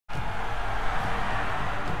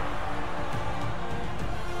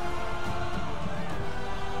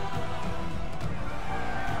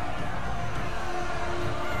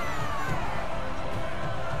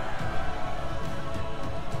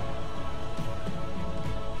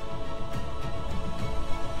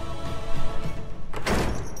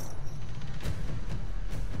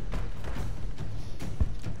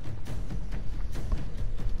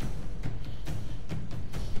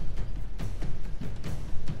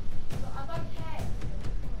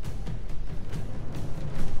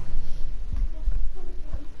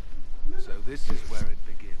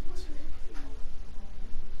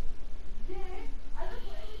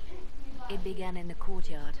began in the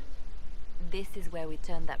courtyard. This is where we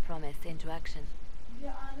turned that promise into action.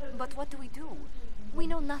 But what do? We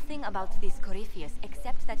know nothing about this Corypheus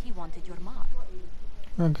except that he wanted your mark.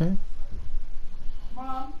 Okay.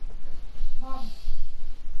 Mom.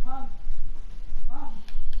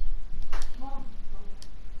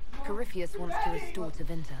 Corypheus wants to restore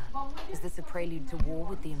Tevinter. Is this a prelude to war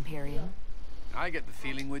with the Imperium? I get the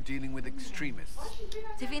feeling we're dealing with extremists.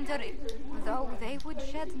 Tevinter, though they would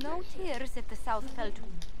shed no tears if the South fell to...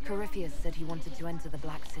 Corypheus said he wanted to enter the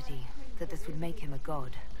Black City, that this would make him a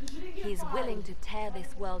god. He is willing to tear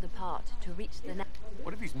this world apart to reach the...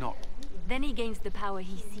 What if he's not? Then he gains the power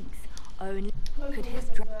he seeks. Only could his...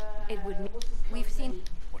 It would... We've seen...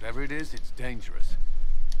 Whatever it is, it's dangerous.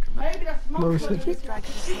 Maybe that's not What was what it? it is.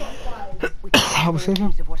 We How was it?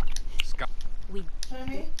 of what... We...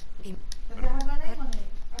 Tommy? Does it have a name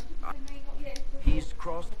on it? He's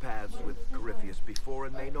crossed paths with Corypheus before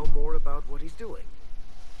and may know more about what he's doing.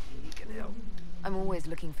 He can help. I'm always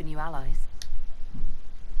looking for new allies.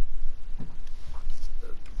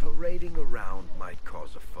 Parading around might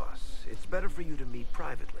cause a fuss. It's better for you to meet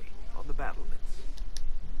privately on the battlements.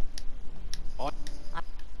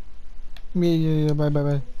 Yeah,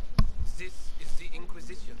 bye. This is the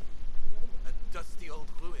Inquisition. A dusty old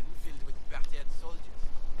ruin filled with battered soldiers.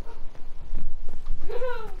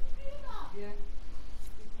 Yeah.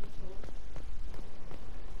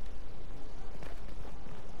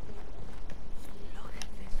 Look at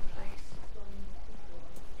this place.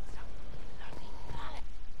 It's a bloody planet.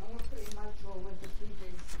 I'm gonna put it in my drawer with the TV.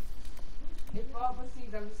 If Barbara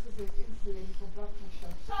sees them, it's because it's insulin for blood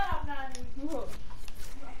pressure. Shut up, Nanny! Look.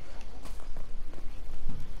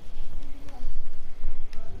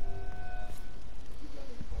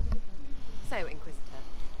 So, Inquisitor.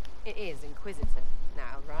 It is inquisitive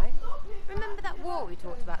now, right? Remember that war we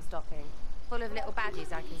talked about stopping? Full of little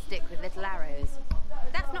badges I can stick with little arrows.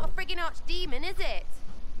 That's not a friggin' archdemon, is it?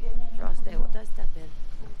 Droste, what does step in?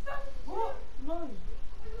 What? No.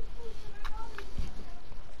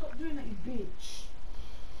 Stop doing that, you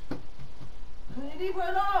bitch. Leave her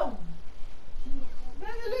alone.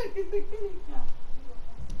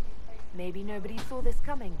 Maybe nobody saw this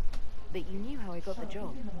coming, but you knew how I got the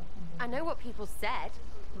job. I know what people said,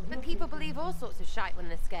 but people believe all sorts of shite when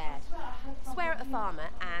they're scared. Swear at a farmer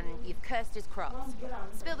and you've cursed his crops.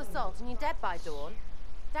 Spill the salt and you're dead by dawn.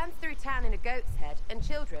 Dance through town in a goat's head and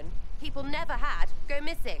children people never had go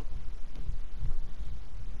missing.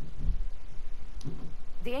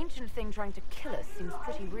 The ancient thing trying to kill us seems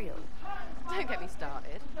pretty real. Don't get me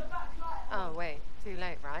started. Oh wait, too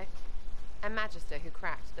late, right? A magister who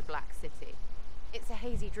cracked the Black City. It's a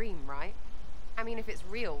hazy dream, right? I mean, if it's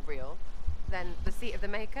real, then the seat of the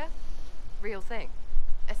Maker, real thing.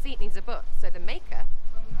 A seat needs a book, so the Maker,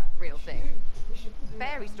 real thing.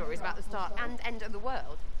 Fairy stories about the start and end of the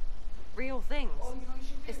world, real things.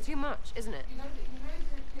 It's too much, isn't it?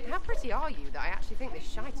 How pretty are you that I actually think this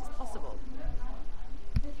shite is possible?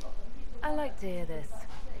 I like to hear this.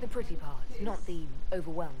 The pretty part, not the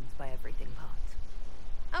overwhelmed by everything part.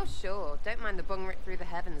 Oh sure, don't mind the bung rip through the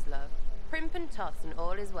heavens, love. Primp and toss and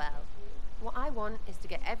all is well. What I want is to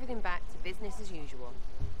get everything back to business as usual.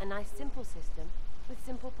 A nice simple system with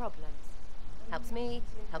simple problems. Helps me,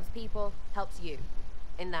 helps people, helps you.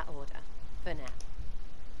 In that order, for now.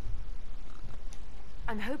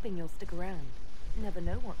 I'm hoping you'll stick around. Never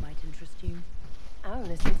know what might interest you. Oh,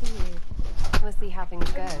 listen to you. We'll see how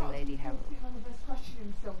things go, Lady Herald.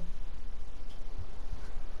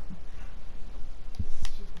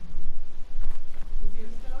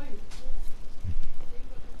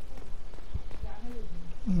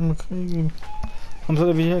 Okay. Consider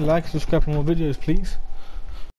the video, like, subscribe for more videos, please.